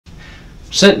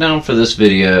sitting down for this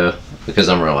video because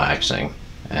I'm relaxing,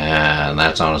 and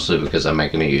that's honestly because I'm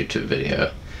making a YouTube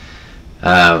video.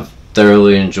 I've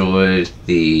thoroughly enjoyed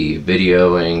the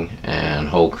videoing and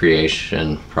whole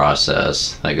creation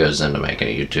process that goes into making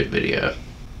a YouTube video.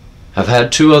 I've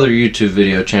had two other YouTube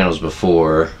video channels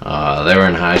before. They were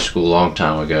in high school a long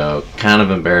time ago. Kind of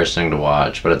embarrassing to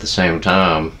watch, but at the same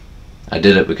time, I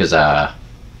did it because I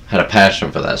had a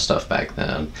passion for that stuff back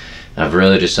then. And I've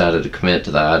really decided to commit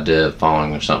to the idea of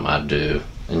following something I do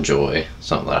enjoy,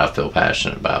 something that I feel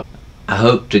passionate about. I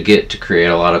hope to get to create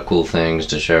a lot of cool things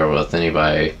to share with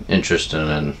anybody interested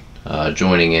in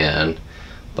joining in,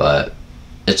 but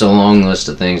it's a long list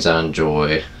of things I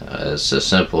enjoy. It's as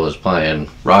simple as playing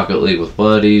Rocket League with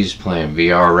buddies, playing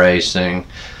VR racing,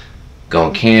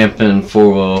 going camping,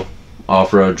 four-wheel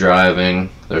off-road driving.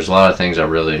 There's a lot of things I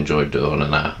really enjoy doing,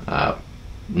 and I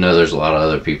know there's a lot of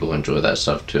other people who enjoy that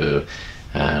stuff too,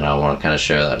 and I want to kind of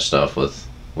share that stuff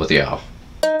with y'all.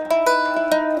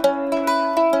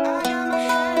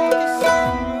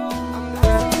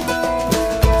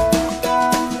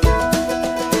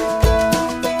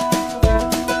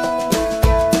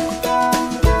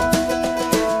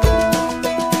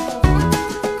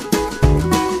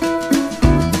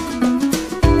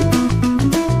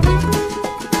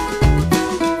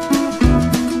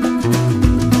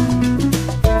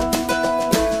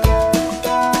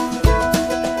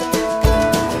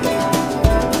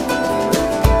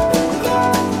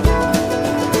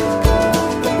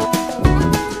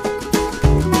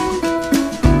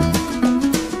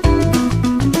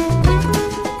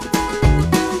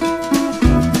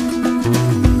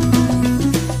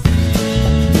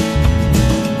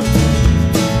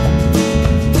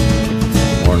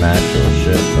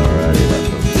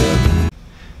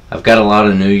 I've got a lot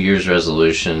of New Year's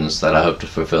resolutions that I hope to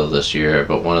fulfill this year,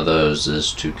 but one of those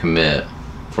is to commit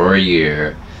for a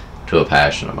year to a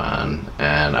passion of mine.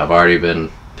 And I've already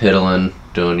been piddling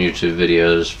doing YouTube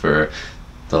videos for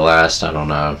the last, I don't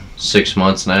know, 6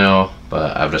 months now,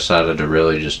 but I've decided to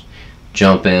really just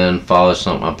jump in, follow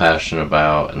something I'm passionate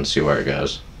about, and see where it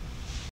goes.